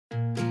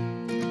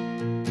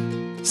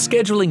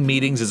Scheduling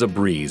meetings is a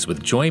breeze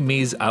with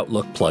join.me's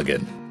Outlook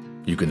plugin.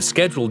 You can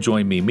schedule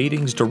join.me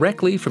meetings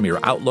directly from your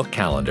Outlook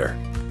calendar.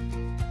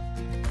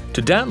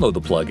 To download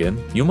the plugin,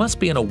 you must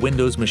be on a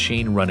Windows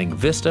machine running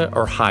Vista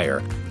or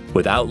higher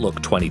with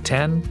Outlook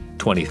 2010,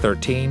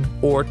 2013,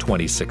 or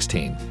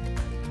 2016.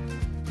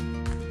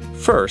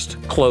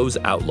 First, close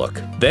Outlook,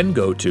 then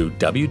go to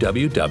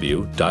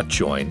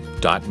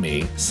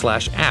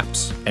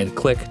www.join.me/apps and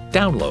click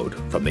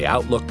Download from the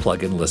Outlook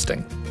plugin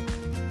listing.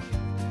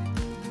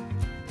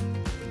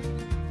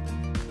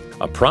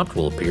 A prompt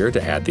will appear to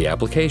add the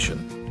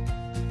application.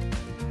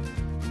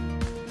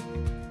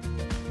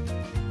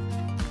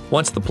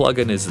 Once the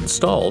plugin is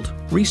installed,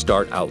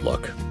 restart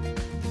Outlook.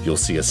 You'll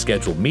see a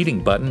Schedule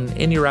Meeting button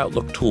in your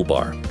Outlook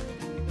toolbar.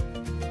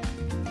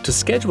 To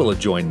schedule a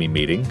join.me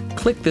meeting,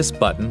 click this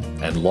button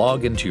and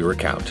log into your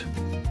account.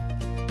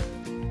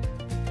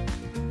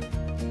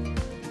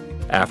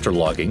 After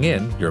logging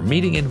in, your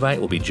meeting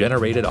invite will be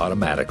generated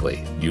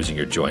automatically using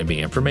your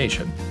join.me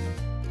information.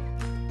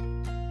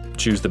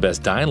 Choose the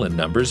best dial-in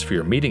numbers for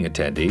your meeting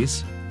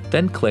attendees,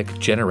 then click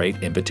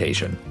Generate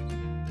Invitation.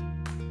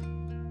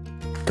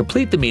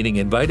 Complete the meeting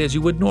invite as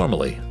you would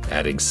normally,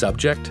 adding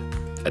subject,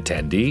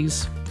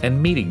 attendees,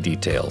 and meeting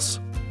details.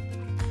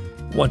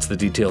 Once the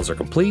details are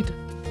complete,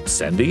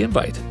 send the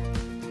invite.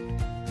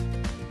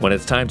 When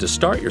it's time to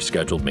start your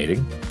scheduled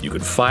meeting, you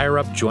can fire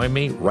up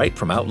join.me right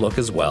from Outlook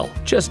as well.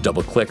 Just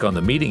double-click on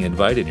the meeting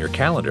invite in your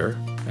calendar,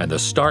 and the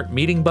Start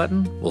Meeting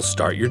button will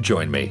start your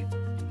join.me.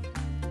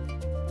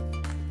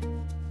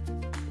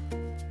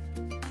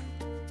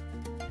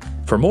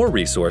 For more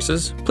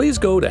resources, please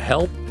go to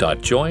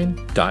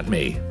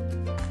help.join.me.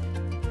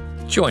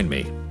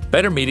 join.me.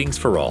 Better meetings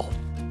for all.